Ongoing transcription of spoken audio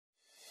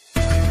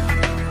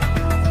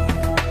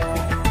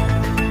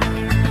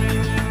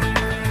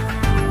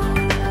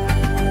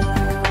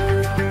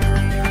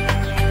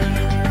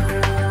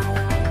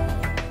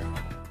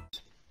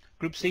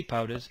C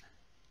powders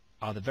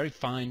are the very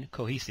fine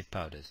cohesive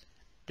powders.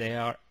 They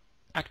are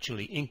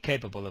actually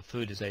incapable of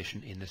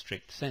fluidization in the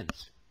strict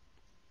sense.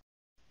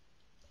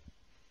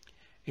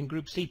 In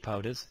Group C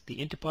powders, the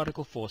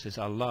interparticle forces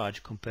are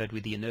large compared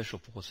with the inertial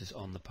forces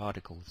on the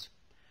particles.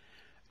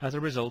 As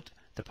a result,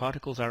 the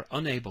particles are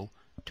unable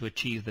to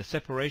achieve the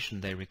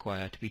separation they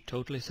require to be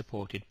totally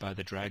supported by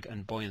the drag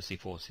and buoyancy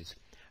forces,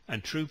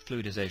 and true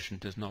fluidization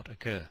does not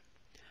occur.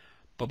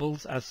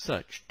 Bubbles as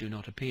such do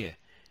not appear.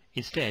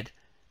 Instead,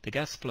 the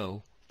gas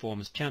flow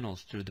forms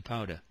channels through the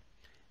powder.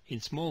 In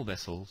small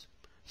vessels,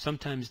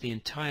 sometimes the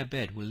entire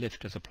bed will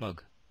lift as a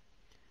plug.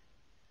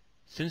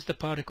 Since the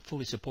particle is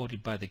fully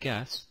supported by the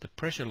gas, the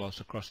pressure loss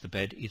across the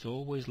bed is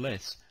always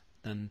less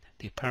than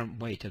the apparent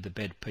weight of the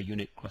bed per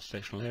unit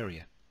cross-sectional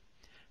area.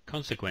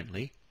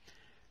 Consequently,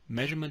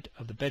 measurement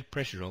of the bed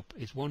pressure up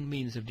is one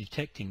means of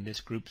detecting this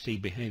Group C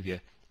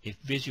behavior if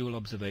visual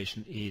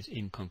observation is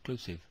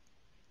inconclusive.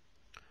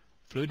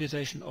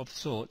 Fluidization of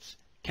sorts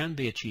can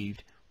be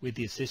achieved with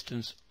the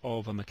assistance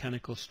of a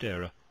mechanical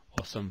stirrer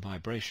or some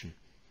vibration.